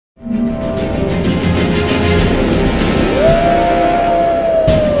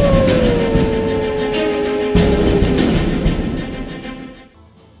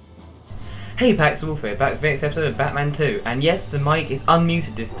Hey Pax, Wolf here, back with the next episode of Batman 2. And yes, the mic is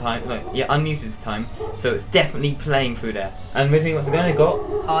unmuted this time. Like, yeah, unmuted this time. So it's definitely playing through there. And with me once again, I got...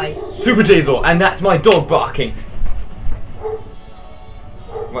 Hi. Super Diesel, and that's my dog barking.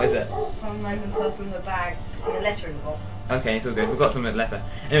 What is it? Some random person with a bag putting a letter in the box. Okay, it's all good. We've got some letter.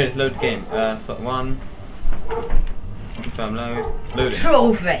 Anyway, let's load the game. Slot 1. Confirm load. Loading.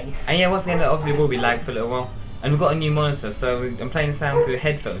 Troll face. And yeah, once again, obviously it will be lag for a little while. And we've got a new monitor, so I'm playing the sound through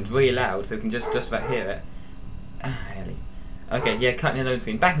headphones really loud, so we can just about hear it. Ellie. Okay, yeah, cutting the load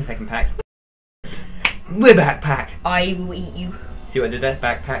screen. Back in the second pack. We're back, pack. I will eat you. See what I did there?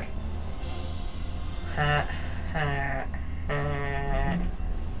 Backpack. Ha ha ha.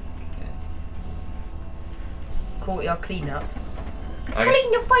 Courtyard clean up.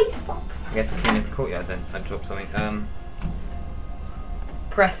 Clean your face up. I guess to clean up the courtyard then. I dropped something.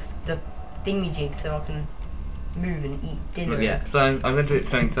 Press the thingy jig so I can move and eat dinner. Well, yeah, so I'm going to do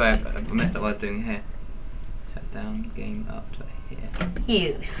something today. I messed up what I was doing here. Shut down, game up to here.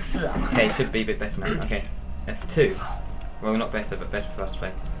 You suck. Okay, it should be a bit better now. Okay, F2. Well, not better, but better for us to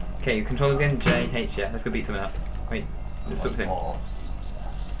play. Okay, controls again, J, H, yeah. Let's go beat someone up. Wait, this sort of thing.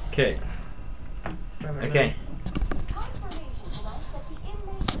 Okay. Okay.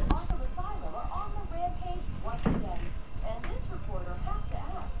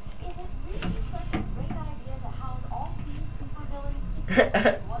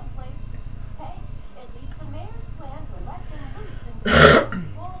 One place. Hey, at least the mayor's plan to let them loose in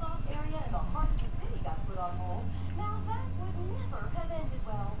some walled off area in the heart of the city got put on hold. Now that would never have ended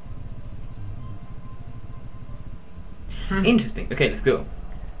well. Interesting. Okay, let's go.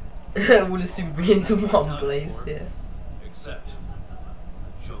 All the supervillains in one place, yeah. Except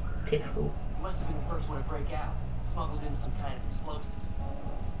Joker. Typical. He must have been the first one to break out. Smuggled in some kind of explosive.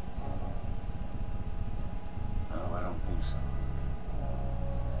 No, I don't think so.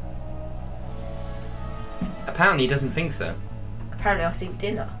 Apparently he doesn't think so. Apparently I think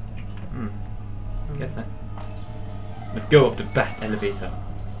dinner. Guess so. Let's go up the bat elevator.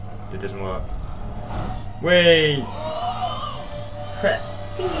 That doesn't work. Way! I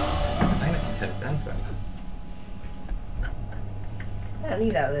think that's a tennis dancer. Yeah,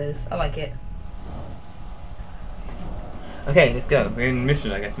 leave that with us. I like it. Okay, let's go. We're in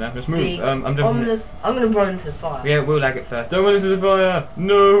mission, I guess now. Let's move. Big, I'm jumping. ominous. I'm gonna run into the fire. Yeah, we'll lag it first. Don't run into the fire!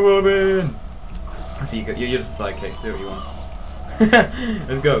 No, Robin! I see you're just a sidekick. Do what you want.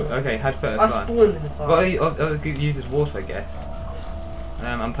 Let's go. Okay, how to put a I fire? spawned in the fire. Well, I could use as water, I guess.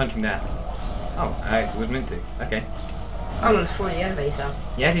 I'm punching that. Oh, I was meant to. Okay. I'm gonna destroy the elevator.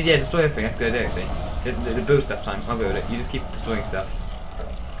 Yeah, actually, yeah, destroy everything. That's a good idea, actually. The build stuff time. I'll go with it. You just keep destroying stuff.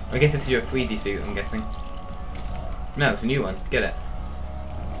 I guess it's your 3D suit, I'm guessing. No, it's a new one. Get it.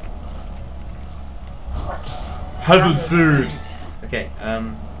 Hazard suit! Okay,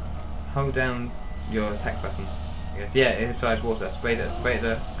 hold down your attack button. I guess. Yeah, it fires water. Spray it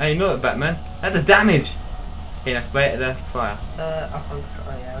there. Hey, not Batman. That does damage! Okay, now spray it at the fire. I can't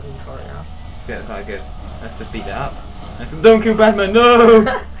control it. I can control it now. Let's get the fire good. Let's just beat that up. Don't kill Batman, no!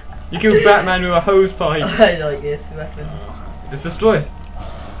 You killed Batman with a hose pipe. I like this weapon. Just destroy it.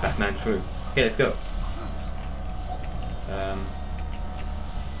 Batman through. Okay, let's go.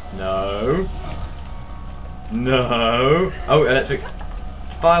 No. No. Oh, electric.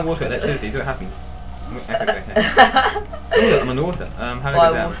 Fire, water, electricity. See what happens. Oh, look, I'm underwater. How do I go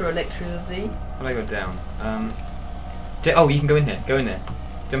Fire, down? water, electricity. How do I go down? Oh, you can go in here. Go in there.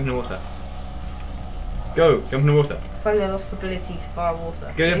 Jump in the water. Go. Jump in the water. Suddenly I lost the ability to fire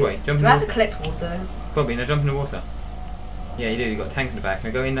water. Go the other way. Jump in Do the I have water. to collect water? Probably. Now jump in the water. Yeah, you do. You've got a tank in the back.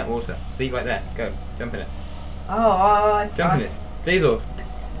 Now go in that water. See, right there. Go. Jump in it. Oh, Jump in it. Diesel.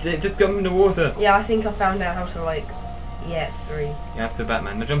 Just jump in the water. Yeah, I think I found out how to like. Yes, 3. Yeah, that's the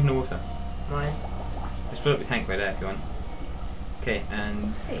Batman. Now jump in the water. Mine. Just fill up your tank right there if you want. Okay, and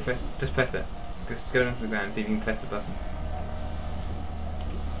just press it. Just go down to the ground and see if you can press the button.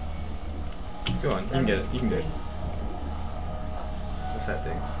 Go on, you can get it. You can do it. What's that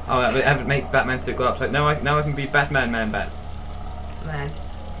do? Oh, it makes Batman suit go up. So now I can be Batman, Bat.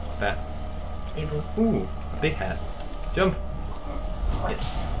 Evil. Ooh, a big hat. Jump.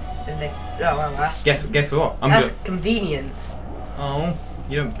 Yes. Oh, well, that's. Guess what? That's convenient. Oh,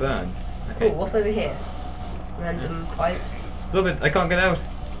 you don't burn. Okay. Oh, what's over here? Random pipes. Stop it! I can't get out.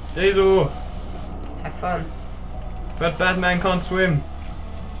 Diesel. Have fun. But Batman can't swim.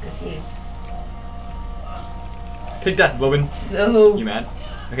 Good for you. Take that, Robin. No. You mad?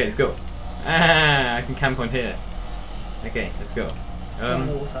 Okay, let's go. Ah, I can camp on here. Okay, let's go.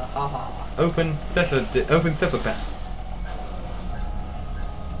 Water. Haha. Open Cecil Pass.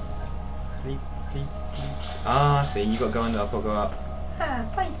 Ah, see, you got to go under, I've got to go up. Ah,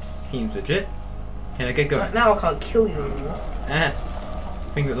 pipes. seems legit. Can I get going? Right, now I can't kill you anymore.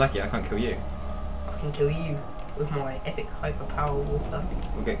 Think you're lucky I can't kill you. I can kill you with my epic hyper power water.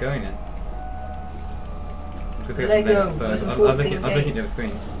 We'll get going then. Lego. So I was looking at the other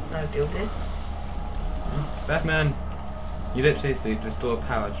screen. Now build this. Batman! You literally see restore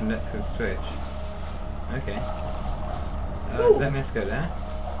power to an electrical switch. Okay. Does that mean I have to go there?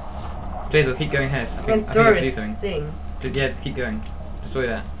 Jazel, keep going ahead. I think I have to do something. Yeah, just keep going. Destroy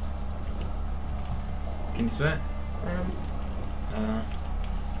that. Can you destroy it?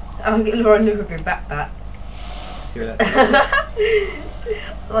 I'm getting Lauren look at your back. See what that does.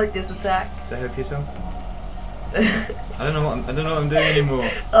 I like this attack. Does that help yourself? I don't know what I'm doing anymore.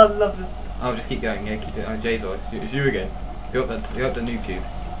 I love this. Oh, just keep going. Yeah, keep doing. Oh, Jazel, it's you again. Go up the noob tube.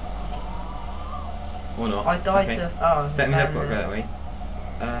 Or not. I died okay. to. Oh, so that means I've got to go that way.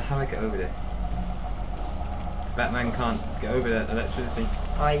 How do I get over this? Batman can't get over that electricity.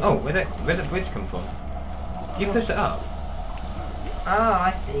 Oh, where'd the bridge come from? Did you push it up? Ah,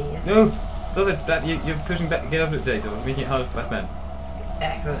 I see. Yes. No! Stop it! You're pushing back. Get over it, Jazel. Making it hard for Batman.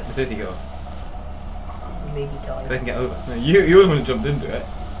 Effort. As soon as he go. Maybe die. So I can get over. No, you're the one who jumped into it.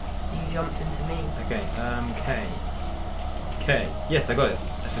 You jumped into me. Okay, K. K. Yes, I got it.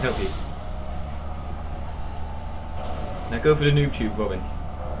 That should help you. Now go for the noob tube, Robin.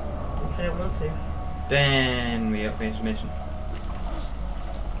 Because I don't want to. Then we have finished the mission.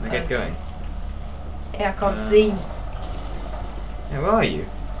 Now get going. Yeah, I can't see. Yeah, where are you?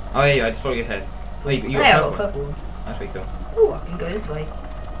 Oh yeah, I just followed your head. Wait, you I got got purple. purple. That's pretty cool. Oh, I can go this way.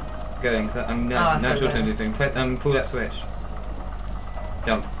 Going, so now it's your turn to do something. Pull that switch.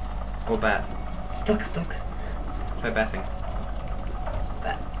 Jump. Or bat. Stuck. Try batting.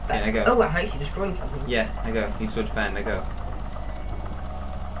 Bat. Okay, now go. Oh, I'm actually destroying something. Yeah, I go. You switch fan, I go.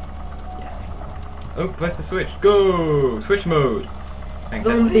 Yeah. Oh, press the switch. Go! Switch mode! Thanks,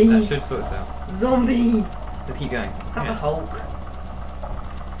 Zombie! That should sort itself. Zombie! Just keep going. Is that a Hulk?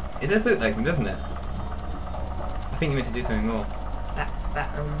 It does look like him, doesn't it? I think you meant to do something more.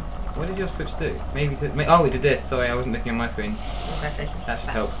 What did your switch do? Maybe to. Oh, it did this. Sorry, I wasn't looking on my screen. Okay. That should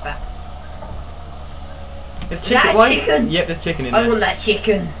help. Bat. There's chicken. That chicken! Yep, there's chicken in there. I want that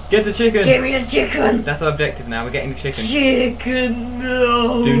chicken. Get the chicken! Give me the chicken! That's our objective now. We're getting the chicken. Chicken,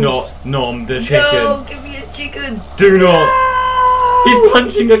 no! Do not nom the chicken. No, give me a chicken. Do not! No! He's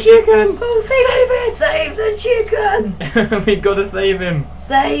punching the chicken! Oh, save it! Save the chicken! We gotta save him.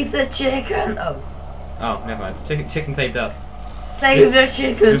 Save the chicken! Oh. Oh, never mind. Chicken saved us. Save the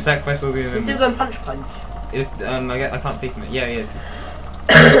chicken! Your sacrifice will be Is he still going punch? It's, I can't see from it. Yeah, he is.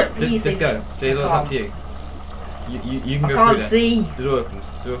 just go. Jay, it's up to you. You can go through there. I can't see. The door opens.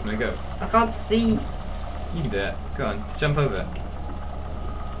 Go. I can't see. You can do it. Go on. Just jump over it.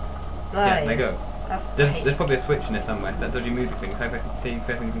 No. Yeah, there you go. That's There's probably a switch in there somewhere. That dodgy movie thing. Can I press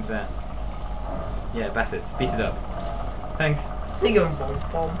anything into that? Yeah, bat it. Beat it up. Thanks. You're going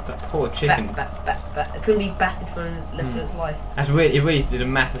bomb. That poor chicken. Bat. It's going to be battered for the rest of its life. That's really, it really did a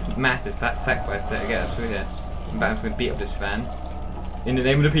massive sacrifice to get us through here. And Batman's going to beat up this fan. In the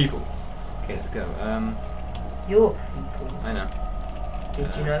name of the people. Okay, let's go. Your people. I know.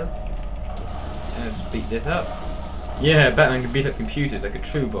 Did you know? Let's beat this up. Yeah, Batman can beat up computers like a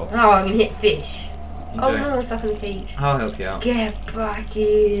true boss. Oh, I can hit fish. Enjoy. Oh no, I'm stuck in the cage. I'll help you out. Get back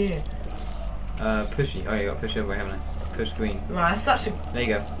here. Pushy. Oh, you got push over, haven't I? Push green. Right, that's such a... There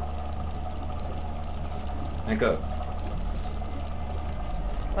you go. Now go.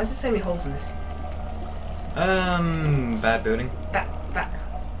 Why is there so many holes in this? Bad building. Back.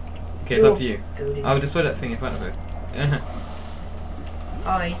 Okay, it's up to you. Building. I'll destroy that thing in front of it.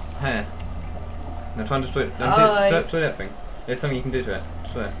 Aye. Here. Now try and destroy it. Destroy that thing. There's something you can do to it.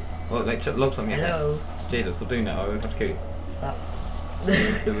 Destroy it. Or like lob something at it. Hello. Jesus, stop doing that or I'll have to kill you. Sup.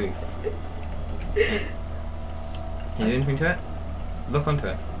 The roof. Can you do anything to it? Look onto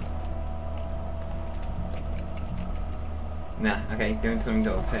it. Nah, okay, go into something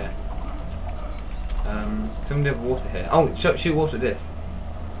up here. Something to have water here. Oh, shoot water at this.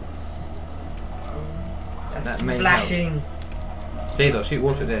 That's That may flashing. Jesus, shoot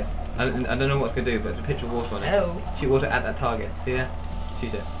water at this. I don't know what it's going to do, but it's a picture of water on it. Hello. Shoot water at that target. See there?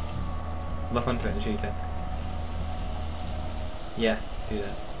 Shoot it. Lock onto it and shoot it. Yeah, do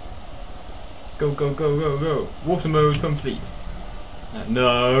that. Go. Water mode complete.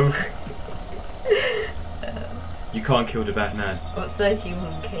 No. You can't kill the Batman. Got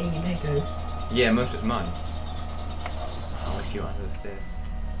 31k Lego. Yeah, most of it's mine. How much do you want under the stairs?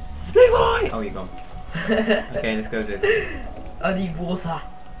 Levi! Oh, you're gone. Okay, let's go, Jay. I need water.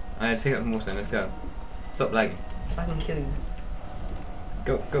 Alright, take up some water then, let's go. Stop lagging. So I can kill you.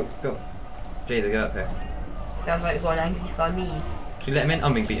 Go. Jay, get up here. Sounds like we've got an angry Siamese. Should we let him in?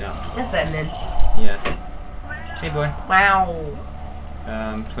 I'm being beaten up. Let's let him in. Yeah. Hey boy. Wow.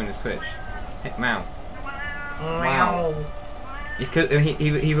 Trying to switch. Hey, Mao. Wow. He's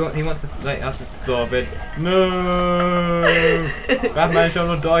he wants us like us to stop it. No. Batman shall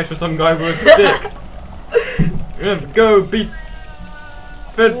not die for some guy with a stick. Go beat.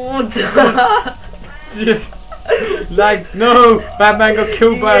 What? Like no. Batman got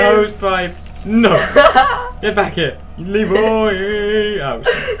killed by a hose pipe. No. Get back here. You leave ouch.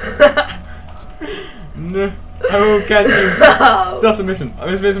 No. I will catch you. Stop the mission. I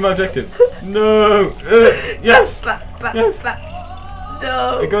was missing my objective. No. Yes. Yes.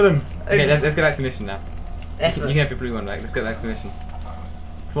 No. I got him. Okay, let's go back to the mission now. You Effort. can have your blue one back. Let's go back to the mission.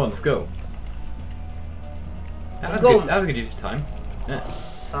 Come on, let's go. That was good. That was a good use of time. Yeah.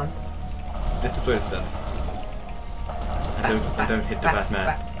 Fun. Let's destroy the stuff. And don't hit the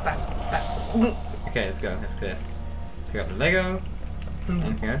Batman. Okay, let's go. Let's clear. Pick up the Lego.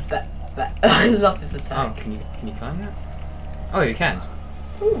 Anything else? I love this attack. Oh, can you climb that? Oh, you can.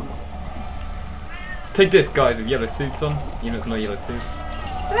 Ooh. Take this, guys with yellow suits on. You look no yellow suit.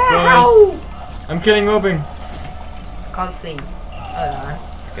 Ow! I'm killing Robin. Can't see.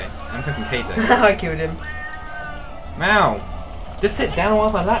 Oh Okay, I'm cooking Kato. no. I killed him. Meow. Just sit down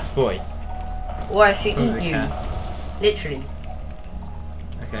while I laps, boy. Or I should Who's eat a you. cat? Literally.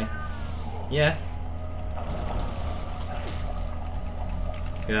 Okay. Yes.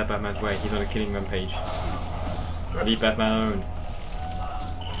 Get out of Batman's way. He's on a killing rampage. Leave Batman alone.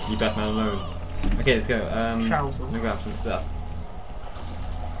 Leave Batman alone. Okay, let's go. Trousers. Let me grab some stuff.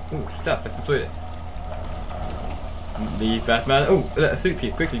 Ooh, stuff. Let's destroy this. Leave Batman. Oh, a suit for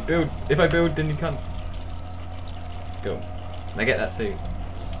you. Quickly build. If I build, then you can't. Go. Now get that suit.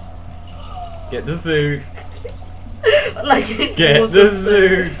 Get the suit. I like it. Get the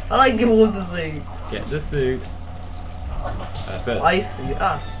suit. I like the water suit. Get the suit. But Ice suit.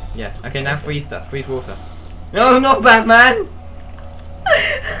 Ah. yeah. Okay, now freeze stuff. Freeze water. No, not Batman.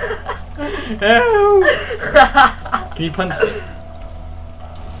 Help! Can you punch me?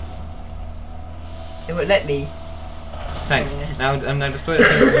 It won't let me. Thanks. Yeah. Now destroy the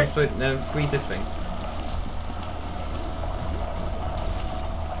thing. Freeze this thing.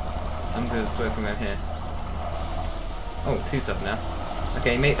 I'm gonna destroy it from down here. Oh, 2 stuff now.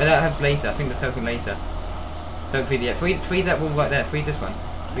 Okay, that helps later. I think that's helping later. Don't freeze it yet. Freeze that wall right there. Freeze this one.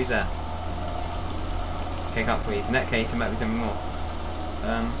 Freeze that. Okay, can't freeze. In that case, there might be something more.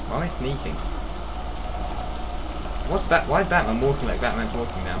 Why am I sneaking? Why is Batman walking like Batman's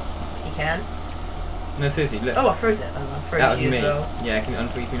walking now? You can. No, seriously, look. Oh, I froze it. I froze That was you me. as well. Yeah, can you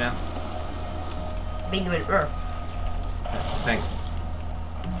unfreeze me now? Being went. Thanks.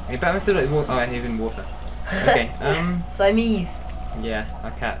 Okay, Batman's still like water. Oh, he's in water. Okay, Siamese. yeah,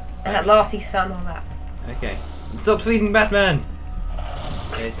 our cat. And at last he's sat on that. Okay. Stop freezing Batman!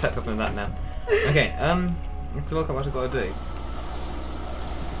 Okay, he's tucked up in that now. Okay, let's look at what I've got to do.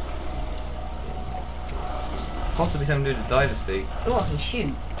 Possibly something to do with the diver suit. Oh, I can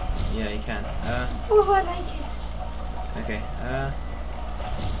shoot. Yeah, you can. Oh, I like it. Okay,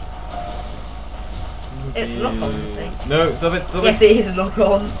 It's lock on, I think. No, stop it, stop Yes, it! it is lock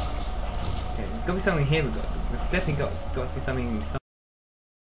on. Okay, there's got to be something here we've got. There's definitely got to be something.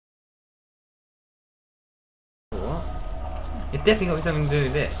 What? It's definitely got to be something to do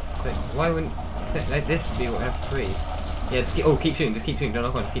with this. Like, why wouldn't like this be what we have to freeze? Yeah, just keep shooting, just keep shooting, don't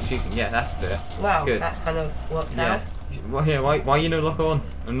lock on, just keep shooting. Yeah, that's the Wow, good. that kind of works Yeah. out. Well, here, why you no lock on?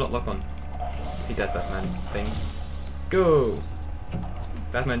 I'm not lock on. He does Batman thing. Go!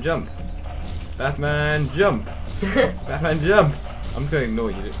 Batman jump! Batman jump! Batman jump! I'm just gonna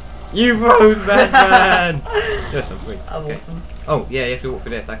ignore you. You froze Batman! Yes, I'm free. I'm Okay. awesome. Oh, yeah, you have to walk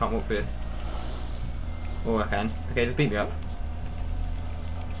through this. I can't walk through this. Oh, I can. Okay, just beat me up.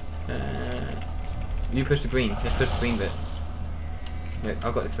 You push the green. Just push the green bits. Wait,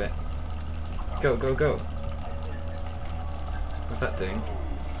 I've got this bit. Go, go, go. What's that doing?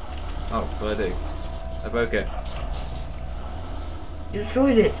 Oh, what do I do? I broke it. You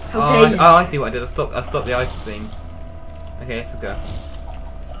destroyed it. How Oh, dare you? I see what I did. I stopped the ice thing. Okay, let's go.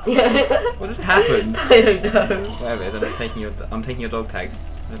 What just happened? I don't know. Whatever it is, I'm taking your dog tags.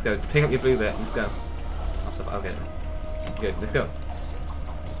 Let's go. Pick up your blue bit. Let's go. I'll get it. Good. Let's go.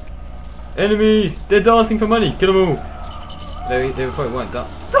 Enemies! They're dancing for money. Kill them all. They probably weren't done.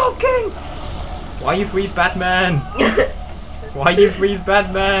 Stop killing! Why you freeze Batman? Why you freeze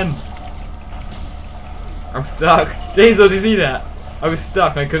Batman? I'm stuck. Jason, did you see that? I was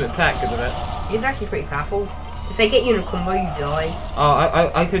stuck and I couldn't attack because of it. It's actually pretty powerful. If they get you in a combo, you die.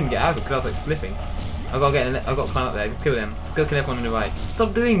 Oh, I couldn't get out because I was like slipping. I've got to climb up there. Just kill them. Just go kill everyone on the right.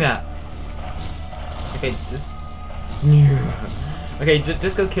 Stop doing that. Okay, just. Okay,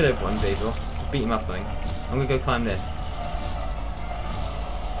 just go kill everyone, Basil. Just beat him up or something. I'm gonna go climb this.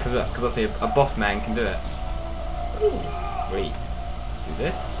 Because obviously a boss man can do it. Wait. Do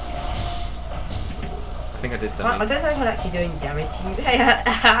this? I think I did something. I don't think I'm actually doing damage to you. Can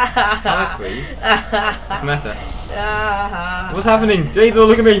I freeze? What's the matter? What's happening? Basil,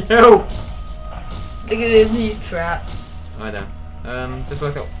 look at me! Help! Look at these traps. I know. Just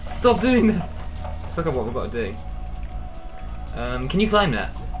work out. Stop doing that! Let's look at what we've got to do. Can you climb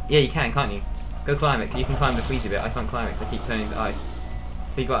that? Yeah, you can, can't you? Go climb it. You can climb the freezer bit. I can't climb it because I keep turning to ice.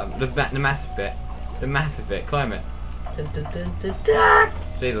 So you got the massive bit. The massive bit. Climb it.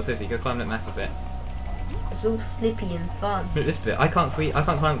 Jazel, seriously, go climb that massive bit. It's all slippy and fun. Look, this bit. I can't climb it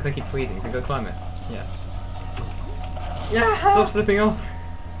because I keep freezing. So go climb it. Yeah. Stop slipping off.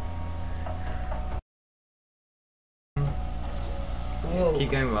 Whoa.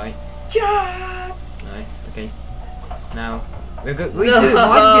 Keep going right. Yeah. Nice. Okay. Now. Why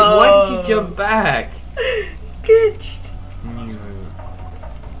did you jump back? Good.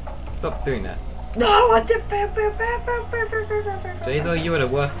 Stop doing that. No, I did. Jazel, you are the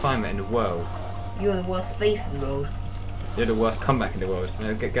worst climber in the world. You're the worst face in the world. You're the worst comeback in the world.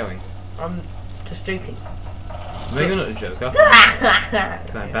 Now get going. I'm just joking. No, you're not a joker.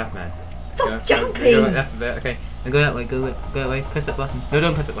 Come on, Batman. Stop jumping! Go, that's the bit. Okay. Now go that way. Go that way. Press that button. No,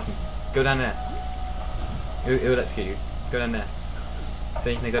 don't press that button. Go down there. It will electrocute you. Go down there.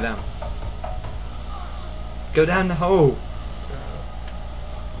 See? Now go down. Go down the hole.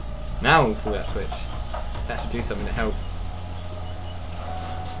 Now we'll pull that switch. That should do something that helps.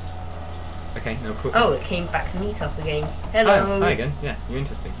 Okay, now put. Oh, it came back to meet us again. Hello. Oh, hi again. Yeah, you're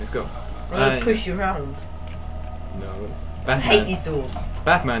interesting. Let's go. I'm gonna push you around. No. I Batman. hate these doors.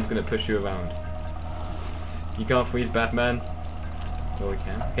 Batman's gonna push you around. You can't freeze Batman. Oh, we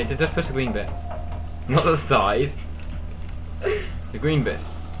can. Okay, just push the green bit. Not the side. The green bit.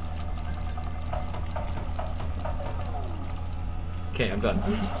 Okay, I'm done.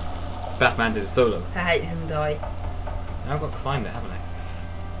 Batman did it solo. I hate this and die. Now I've got to climb it, haven't I?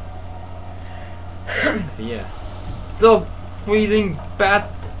 So yeah. Stop freezing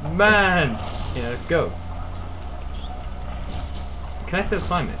Batman! Yeah, let's go. Can I still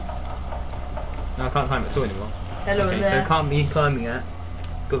climb this? No, I can't climb it at all anymore. Hello Okay, so there. it can't be climbing that.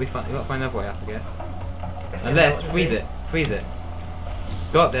 Gotta be fun. You gotta find another way up, I guess. Unless freeze it. Freeze it.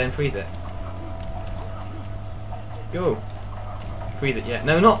 Go up there and freeze it. Go. Freeze it, yeah.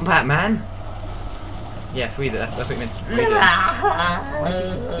 No, not Batman! Yeah, freeze it, that's what you meant. Freeze it. Why do you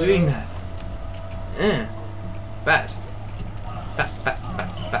keep doing that? Bat.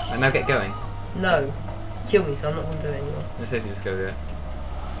 Bat. And now get going. No. Kill me, so I'm not gonna do it anymore. Let's actually just go do it.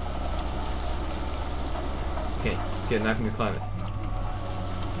 Okay, good, now I can go climb it.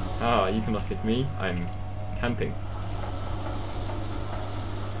 Ah, you cannot hit me. I'm camping.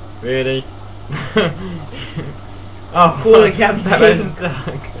 Really? Oh, Call it camping. Batman's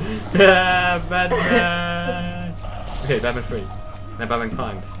stuck. Batman. Okay, Batman's free. Now Batman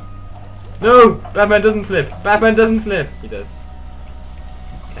climbs. No! Batman doesn't slip. Batman doesn't slip. He does.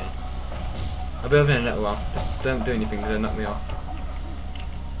 Okay. I'll be over in a little while. Just don't do anything to knock me off.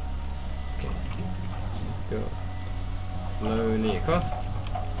 Okay. Let's go. Slowly across.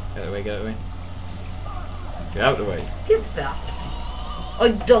 Get out of the way, get out of the way. Get out of the way. Good stuff. I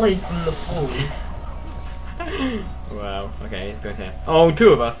died from the fall. Wow, okay, let's go in here. Oh, two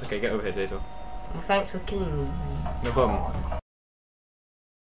of us! Okay, get over here, Jason. Thanks for killing me. No problem.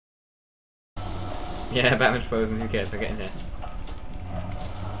 Yeah, Batman's frozen, who cares? I'll get in here.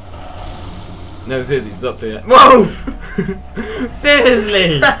 No, seriously, stop doing that. Whoa!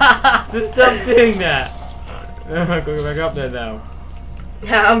 Seriously! Just stop doing that! Oh, I've got to go back up there now.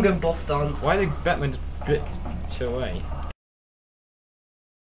 Yeah, I'm going boss dance. Why did Batman just glitch away?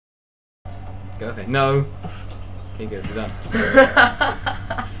 Go over here. No! Okay, good, we're done.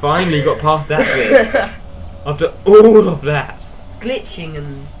 Finally got past that bit. After all of that. Glitching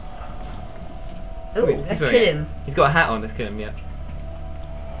and... Oh, Wait, let's he's kill him. He's got a hat on, let's kill him, yeah.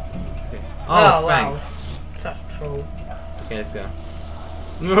 Okay. Oh, thanks. Wow. Such a troll. Okay, let's go.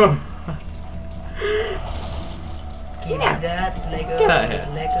 No! Give me that Lego. Get out of here.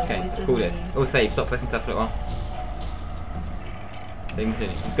 Lego Okay, with pull the this. wheels. Oh, save, stop pressing stuff for a little while. Save and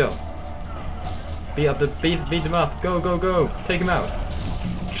continue. Let's go. Beat them up. Go, go, go. Take him out.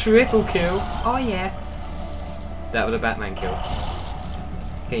 Triple kill. Oh yeah. That was a Batman kill.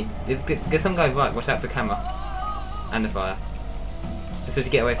 Okay, get some guy right. Watch out for the camera and the fire. Just so to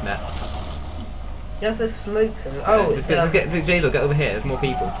get away from that. There's a smoker. Oh, just it's get Jazel. Get over here. There's more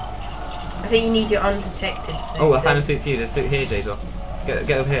people. I think you need your undetected suit. Oh, I found a suit for you. There's a suit here, Jazel.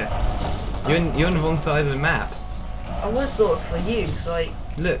 Get over here. You're on the wrong side of the map. I would have thought it was for you, because like...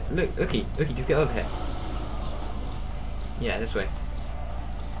 Look, Ookie, just get over here. Yeah, this way.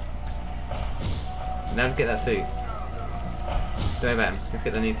 Now let's get that suit. Don't worry about him, let's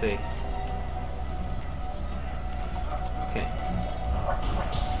get the new suit. Okay.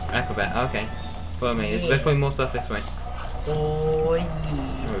 Acrobat, okay. Follow me, Yeah. let's put more stuff this way. Oh yeah.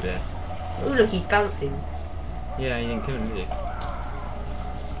 Oh dear. Oh look, he's bouncing. Yeah, you didn't kill him, did you?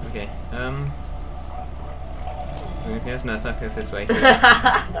 Okay, anything else? No, it's not goes this way. So we'll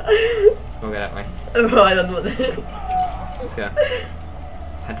go that way. Right, I'm not there. Let's go.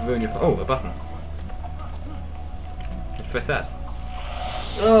 Had to ruin your oh, a button. Let's press that.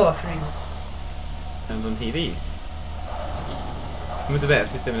 Oh, I think. Turns on TVs. What's the better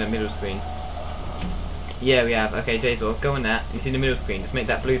system in the middle screen? Yeah, we have. Okay, Jason, go on that. You see the middle screen. Just make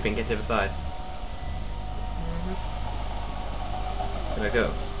that blue thing get to the other side. There we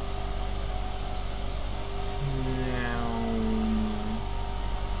go.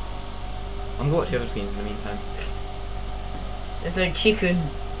 I'm gonna watch the other screens in the meantime. There's no chicken.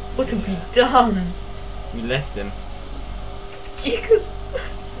 What have we done? We left them. Chicken.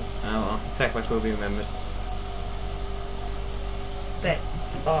 Oh well, the sacrifice will be remembered. But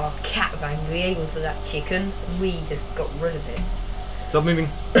our cat's angry, able to that chicken. We just got rid of it. Stop moving.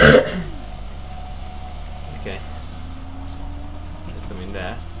 Okay. There's something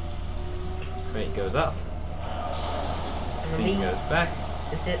there. Crate goes up. And Feet goes back.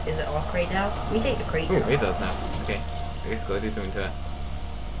 Is it our crate now? We take the crate Oh, now. it is up now. Okay. I guess gotta do something to it.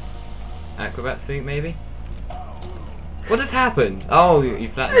 Acrobat suit maybe? What has happened? Oh, you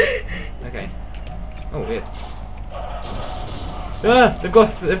flattened it. Okay. Oh, this. Ah! They've got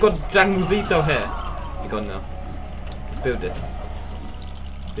Dragon Ball Z style hair. You're gone now. Let's build this.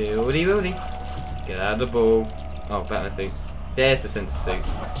 Buildy. Get out of the ball. Oh, Batman suit. There's the center suit.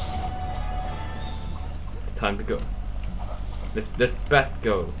 It's time to go. Let's bat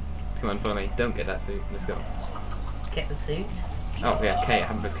go. Come on, follow me. Don't get that suit. Let's go. Get the suit. Oh yeah, K. I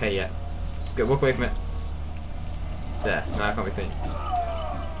haven't pressed K yet. Go, walk away from it. There. No, I can't be seen.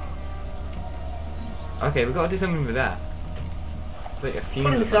 Okay, we've got to do something with that. It's like a fume.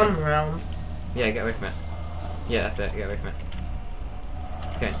 Putting some around. Yeah, get away from it. Yeah, that's it. Get away from it.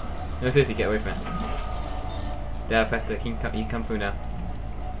 Okay. No, seriously, get away from it. There, faster. You come through now.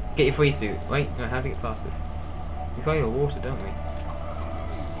 Get your free suit. Wait, no, how do you get past this? We got your water, don't we?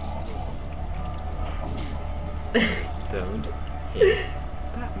 Don't hit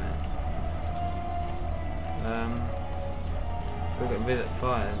Batman. We'll get rid of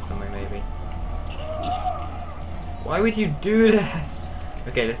fire or something maybe. Why would you do that?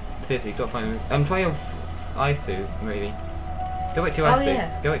 Okay, let's seriously got to find. Try your ice suit maybe. Go back to your ice suit.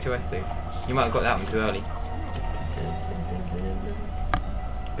 Yeah. Go back to your ice suit. You might have got that one too early.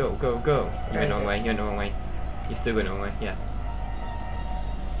 Go. You're in the wrong way. You're in the wrong way. You're still going the wrong way. Yeah.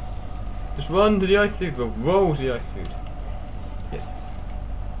 Just run to the ice suit. Or roll to the ice suit. Yes.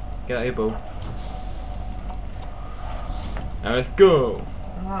 Get out of your ball. Now let's go.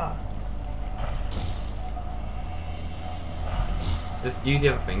 Ah. Just use the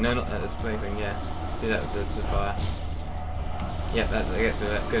other thing. No, not that display thing. Yeah. See that does the fire. Yeah, that's I get through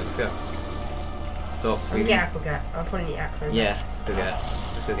that. Good. Let's go. Stop. Yeah, I forgot. I'm putting the acronym. Yeah. Let's go get it.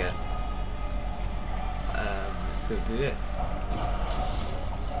 Let's go get it. Let's go do this.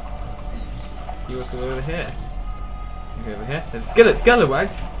 See what's over here. Over here. There's a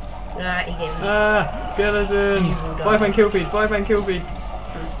skelewags. Nah, he gave me. Ah, skeletons. Evil dog. 5-man kill feed. 5-man kill feed.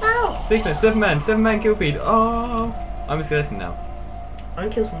 Ow! 6-man. 7-man kill feed. Oh, I'm a skeleton now. I'm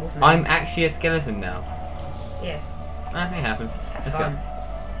killed some wolf. I'm actually a skeleton now. Yeah. Ah, it happens. Let's Fun. go.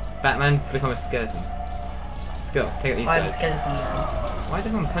 Batman become a skeleton. Let's go. Take out these I'm a guys. skeleton now. Why is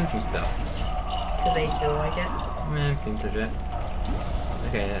everyone punching stuff? Because they feel like it. Man, seems legit.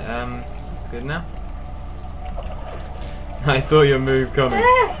 Okay, it's good now. I saw your move coming,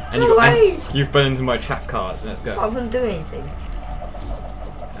 and you fell into my trap card. Let's go. I wasn't doing anything.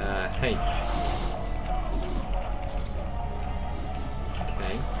 H.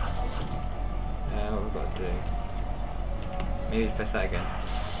 Okay. What we've got to do? Maybe press that again.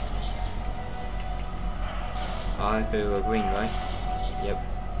 Ah, so we're green, right? Yep.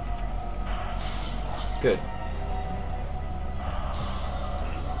 Good.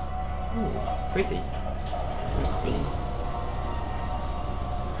 Ooh, pretty. Let's see.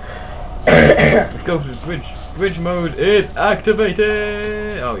 Let's go to the bridge. Bridge mode is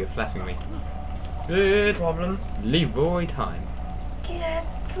activated. Oh, you're flashing me. Good. Problem. Leroy time. Get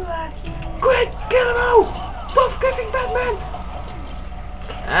cracking. Quick, get him out! Stop getting Batman!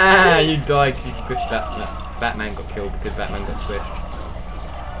 Ah, you died because you squished Batman. Batman got killed because Batman got squished.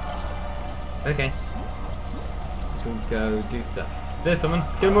 Okay. to go do stuff. There's someone.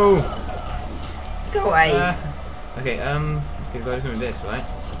 Get them all. Go away. Okay. Let's see. We've got to do this, right?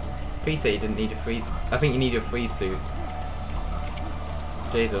 Please say you didn't need a free. I think you need your free suit.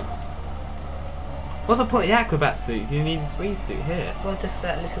 Jason. What's the point of the acrobat suit if you need a free suit here? Well, just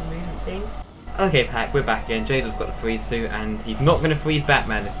that little movement thing. Okay, Pack, we're back again. Jason's got the freeze suit and he's not going to freeze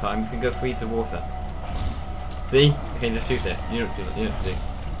Batman this time. He's going to go freeze the water. See? You can just shoot it. You know what to do. You know what to do.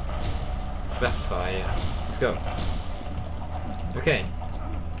 Fire, yeah. Let's go. Okay.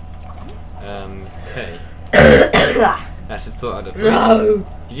 Okay. That's just sort of the bridge. No!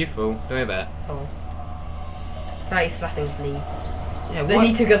 Did you fall? Don't worry about it. Oh. That is slapping his knee. Yeah, Then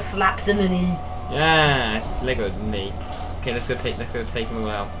he took a slap to the knee. Yeah, Lego knee. Okay, let's go take them all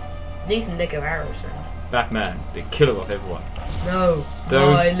out. Need some Lego arrows now. Batman, the killer of everyone. No.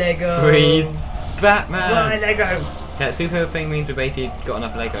 Don't my Lego. freeze Batman. My Lego. Yeah, superhero thing means we basically got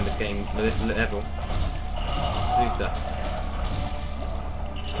enough Lego in this game for this level. Let's do stuff.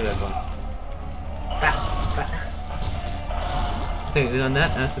 Let's kill everyone. Bat. I think we've done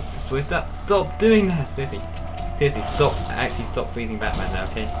that. Let's just destroy stuff. Stop doing that, seriously. Seriously, stop. Actually, stop freezing Batman now,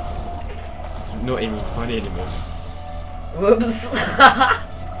 okay? It's not even funny anymore. Whoops.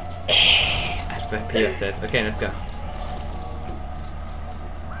 As Peter says. Okay, let's go.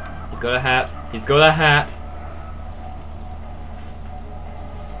 He's got a hat. He's got a hat.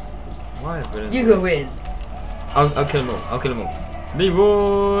 Why is villain? You go in. I'll kill them all. I'll kill them all.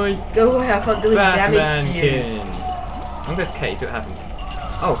 Leroy! Go away, I can't do any damage to you. Batmankins! I'm gonna press K, see what happens.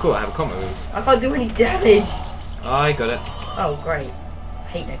 Oh, cool, I have a combo move. I can't do any damage. I got it. Oh, great. I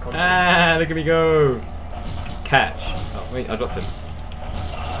hate that combo. Ah, look at me go! Catch. Oh, wait, I dropped him.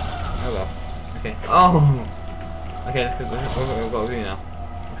 Oh well. Okay. Oh! Okay, let's go. What do we do now?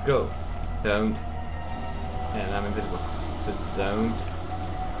 Let's go. Don't. Yeah, now I'm invisible. So don't.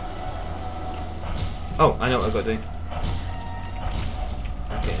 Oh, I know what I've got to do.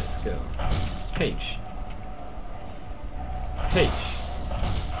 Okay, let's go. H. H.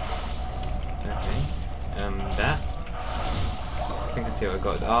 Okay. That. I think I see what I've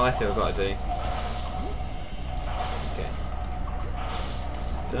got to do. Oh, I see what I've got to do. Okay.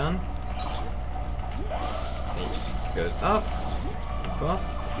 It's done. H goes up. Across.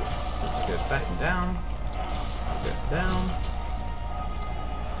 H goes back and down. H goes down.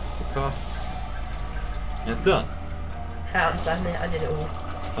 It's across. And it's done. How I did it all.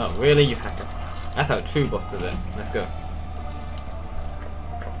 Oh, really, you hacker? That's how a true boss does it. Let's go.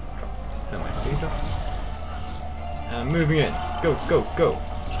 Just turn my suit off. Moving in. Go, go, go.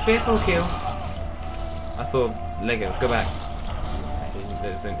 Triple kill. I saw Lego. Go back. Actually,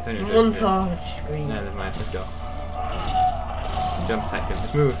 there's only a joke. Montage screen. No, never mind. Let's go. Jump attack him.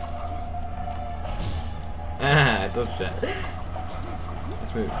 Let's move. Ah, I dodged it.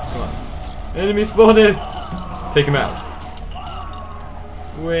 Let's move. Come on. Enemy spotted! Take him out.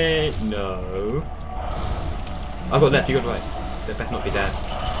 Wait, no. I got left, you got right. That better not be dead.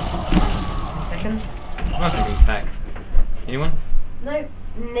 1 second. 1 second back. Anyone? No,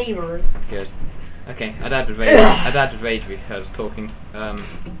 neighbours. Good. Okay, our dad would rage. Our dad would rage if he heard us talking.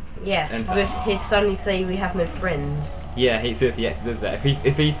 Yes, and- but he'd suddenly say we have no friends. Yeah, he seriously, yes, he does that.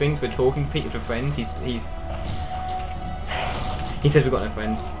 If he thinks we're talking to people, to friends, he says we've got no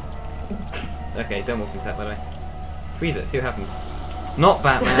friends. Okay, don't walk into that, by the way. Freeze it, see what happens. Not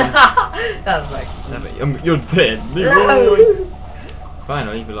Batman! That was like... You're dead! No! Fine,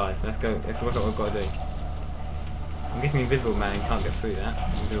 I'll leave you alive. Let's go. Let's work out what we've got to do. I'm guessing Invisible Man can't get through that.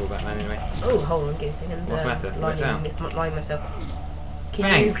 Invisible Batman anyway. Oh, hold on, give me a second. What's the matter? Watch out. Lying myself. Can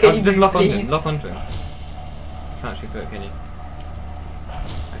Bang! you Just lock onto him. please? Lock onto him. Can't shoot through it, can you?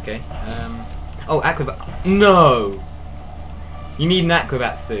 Okay. Oh, Acrobat. No! You need an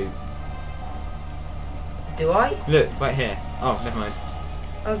Acrobat suit. Do I? Look, right here. Oh, never mind.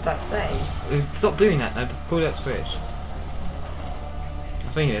 I was about to say. Stop doing that now. Just pull that switch.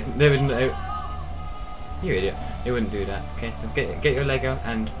 I think it is. There is no. You idiot. It wouldn't do that. Okay, let's get your Lego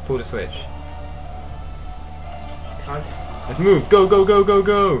and pull the switch. Time. Let's move. Go, go, go, go,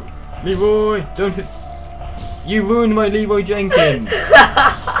 go. Leroy, don't it. You ruined my Leroy Jenkins. Oh,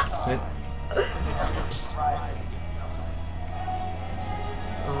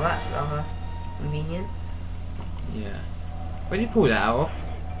 that's rather convenient. Yeah. Where did you pull that out of?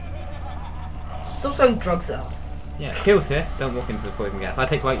 Stop throwing drugs at us. Yeah, pills here. Don't walk into the poison gas. I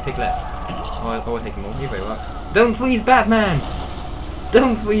take right, you take left. Or I take them all. Either way works. Don't freeze Batman!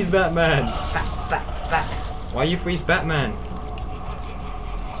 Don't freeze Batman! Back. Why you freeze Batman?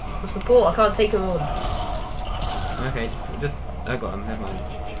 For support, I can't take him on. Okay, just I got him, never mind.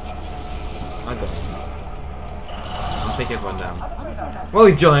 I got him. I'll take everyone down. Whoa,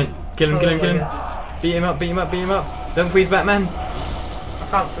 he's giant! Kill him, kill him, kill him! Beat him up, beat him up, beat him up. Don't freeze Batman. I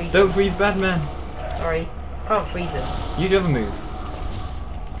can't freeze Don't him. freeze Batman. Sorry. Can't freeze him. Use your other move.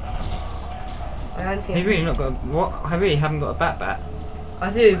 I don't think Have you really not got a, what? I really haven't got a bat. I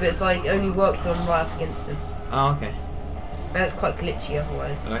do, but it's like only works on right up against him. Oh, okay. And it's quite glitchy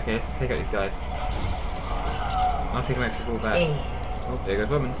otherwise. Okay, let's take out these guys. I'll take an extra ball back. Eh. Oh, there goes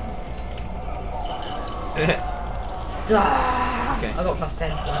Robin. Ah, Okay. I got +10 for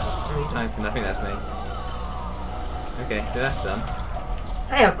that for reason. Nice, and I think that's me. Okay, so that's done.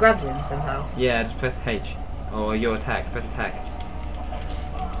 Hey, I grabbed him somehow. Yeah, just press H. Or your attack. Press attack.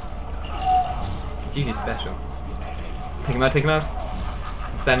 It's usually special. Take him out, take him out.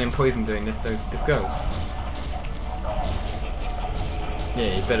 I'm standing in poison doing this, so let's go.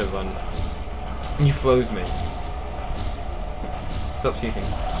 Yeah, you better run. You froze me. Stop shooting.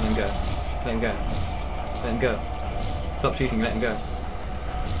 Let him go. Let him go. Let him go. Stop shooting, let him go.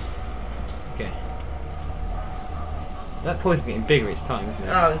 Okay. That poison's getting bigger each time, isn't it?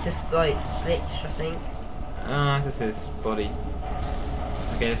 Oh, just like glitch, I think. Ah, it's just his body.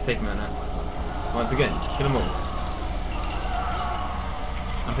 Okay, let's take him out now. Once again, kill them all.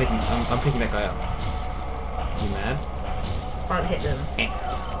 I'm picking that guy up. You mad? Can't hit them.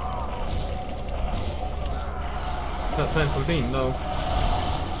 Stop playing 14, no.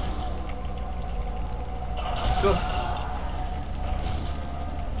 Drop.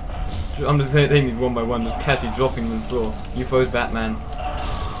 I'm just hitting these one by one, just casually dropping them on the floor. You froze Batman.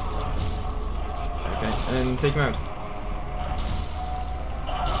 Okay, and then take him out.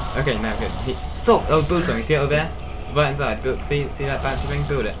 Okay, now good. Stop! Oh, build something. See it over there? Right inside. Build. See that bouncy thing?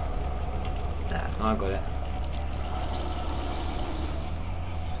 Build it. There. Oh, I got it.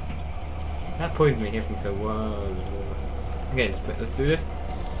 That poisoned me hitting so whoa. Okay, let's do this.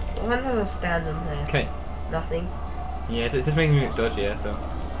 I wonder if I'll stand on there. Okay. Nothing. Yeah, it's just making me look dodgy, so.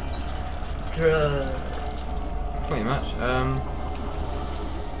 Drugs. Pretty much.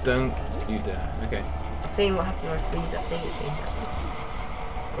 Don't you dare. Okay. Seeing what happened when I freeze that thing, it came back.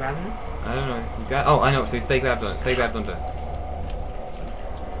 Grab him. I don't know. Oh, I know. So stay grabbed on it. Stay grabbed onto it.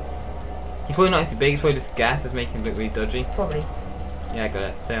 He's probably not as big. It's probably just gas that's making him look really dodgy. Probably. Yeah, I got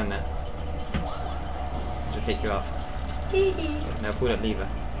it. Stay on that. Just take you off. Now pull that lever.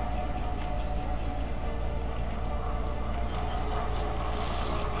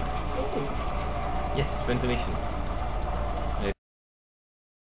 Yes, ventilation.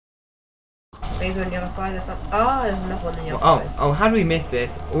 Maybe on the other side or something. Oh, there's another one on the other side. Oh, how do we miss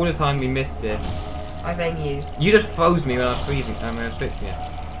this? All the time we missed this. I blame you. You just froze me when I was freezing. When I was fixing it.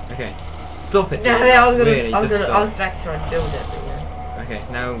 Okay. Stop it. Damn it, I was gonna, really, I was just gonna, I was stop. actually trying to build it, but yeah. Okay,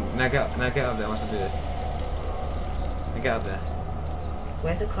 now get up there. I want to do this. Now get up there.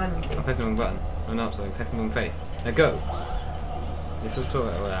 Where's the climbing I'm thing? pressing the wrong button. Oh no, sorry, I'm pressing the wrong face. Now go. This will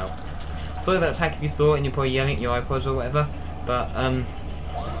sort it all out. Sorry about the pack if you saw it and you're probably yelling at your iPods or whatever, but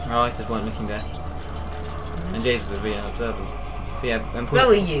my eyes just weren't looking there. And Jesus was really unobservant. So yeah, So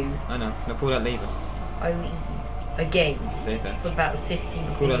are you. I know. Now pull that lever. I will eat you. Again. Say so. For about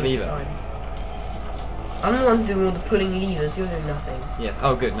 15 Pull that minutes lever. time. I'm the one doing all the pulling levers, you're doing nothing. Yes.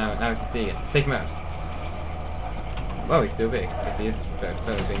 Oh good, now we can see it. Let's take him out. Oh, he's still big. Yes, he is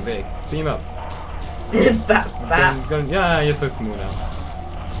very being big. Beat him up. Bat. Yeah, you're so small now.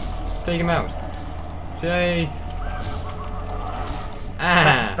 Take him out. Chase.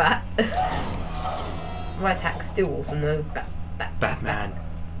 Ah. Bat. My attack's still awesome though. Bat. Batman.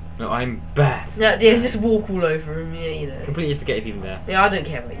 No, I'm Bat. No, yeah, just walk all over him, yeah, you know. Completely forget he's even there. Yeah, I don't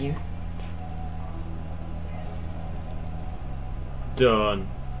care about you. Done.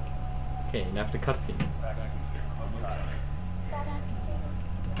 Okay, now for the cutscene.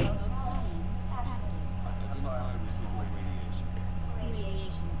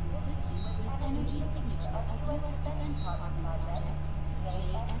 Radiation consistent with energy signature of U.S. Defense Department project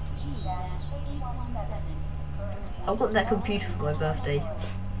JSG-817. I want that computer for my birthday.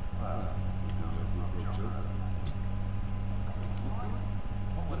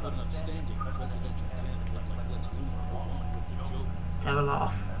 Have a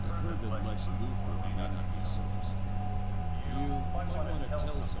laugh.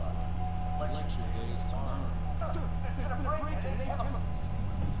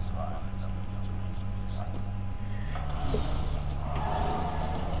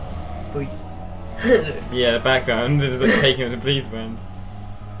 Police. Yeah, the background is like taking with the police vans.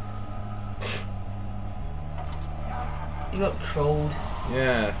 You got trolled.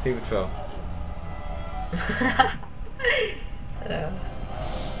 Yeah, super troll.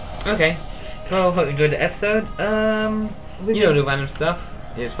 Okay. Well, hope you enjoyed the episode. You know the random stuff.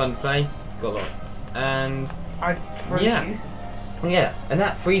 It was fun to play. Got a lot. And I froze yeah. you. Yeah, and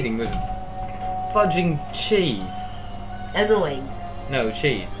that freezing was fudging cheese. Annoying. No,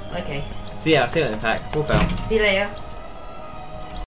 cheese. Okay. So yeah, I'll see you in the pack. Full fail. See you later.